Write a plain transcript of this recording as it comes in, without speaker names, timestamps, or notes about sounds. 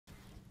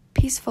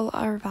Peaceful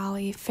our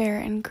valley, fair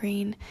and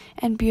green,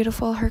 and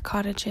beautiful her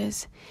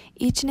cottages,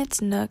 each in its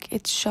nook,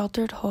 its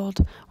sheltered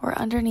hold, or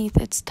underneath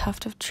its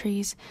tuft of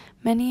trees.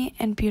 Many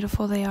and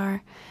beautiful they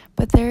are,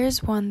 but there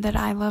is one that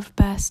I love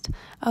best,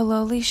 a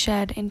lowly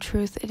shed in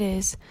truth it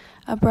is,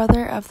 a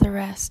brother of the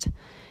rest.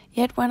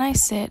 Yet when I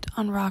sit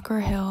on rock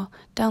or hill,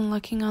 down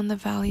looking on the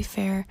valley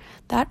fair,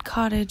 that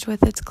cottage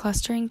with its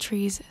clustering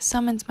trees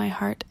summons my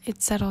heart,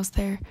 it settles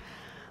there.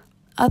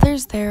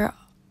 Others there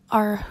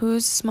are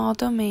whose small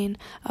domain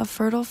of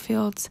fertile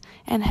fields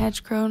and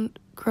hedge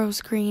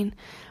grows green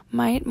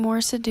might more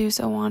seduce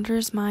a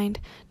wanderer's mind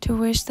to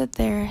wish that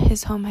there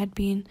his home had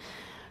been.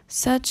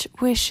 Such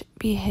wish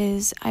be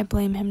his, I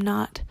blame him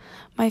not.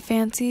 My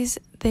fancies,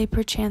 they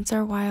perchance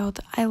are wild.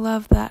 I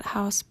love that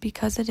house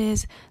because it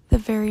is the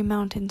very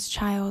mountain's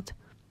child.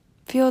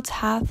 Fields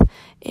hath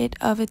it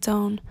of its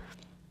own,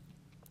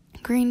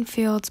 green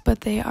fields,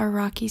 but they are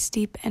rocky,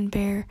 steep, and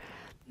bare.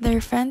 Their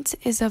fence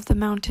is of the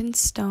mountain's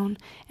stone,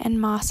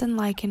 and moss and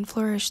lichen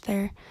flourish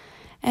there.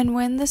 And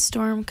when the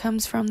storm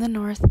comes from the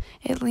north,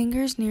 it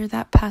lingers near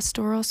that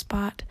pastoral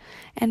spot,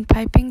 and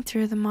piping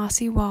through the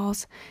mossy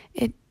walls,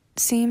 it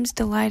seems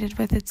delighted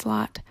with its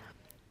lot.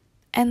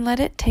 And let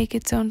it take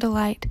its own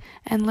delight,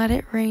 and let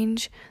it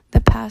range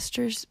the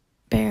pastures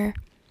bare,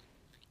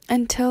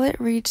 until it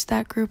reach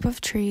that group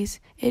of trees,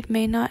 it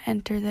may not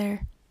enter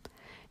there.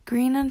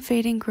 Green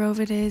unfading grove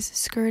it is,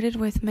 skirted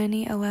with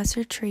many a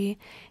lesser tree,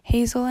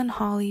 hazel and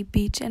holly,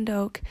 beech and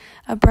oak,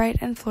 a bright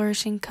and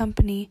flourishing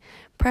company.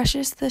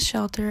 Precious the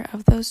shelter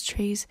of those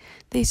trees,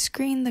 they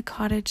screen the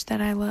cottage that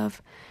I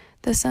love.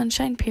 The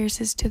sunshine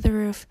pierces to the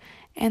roof,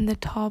 and the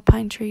tall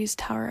pine trees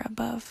tower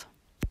above.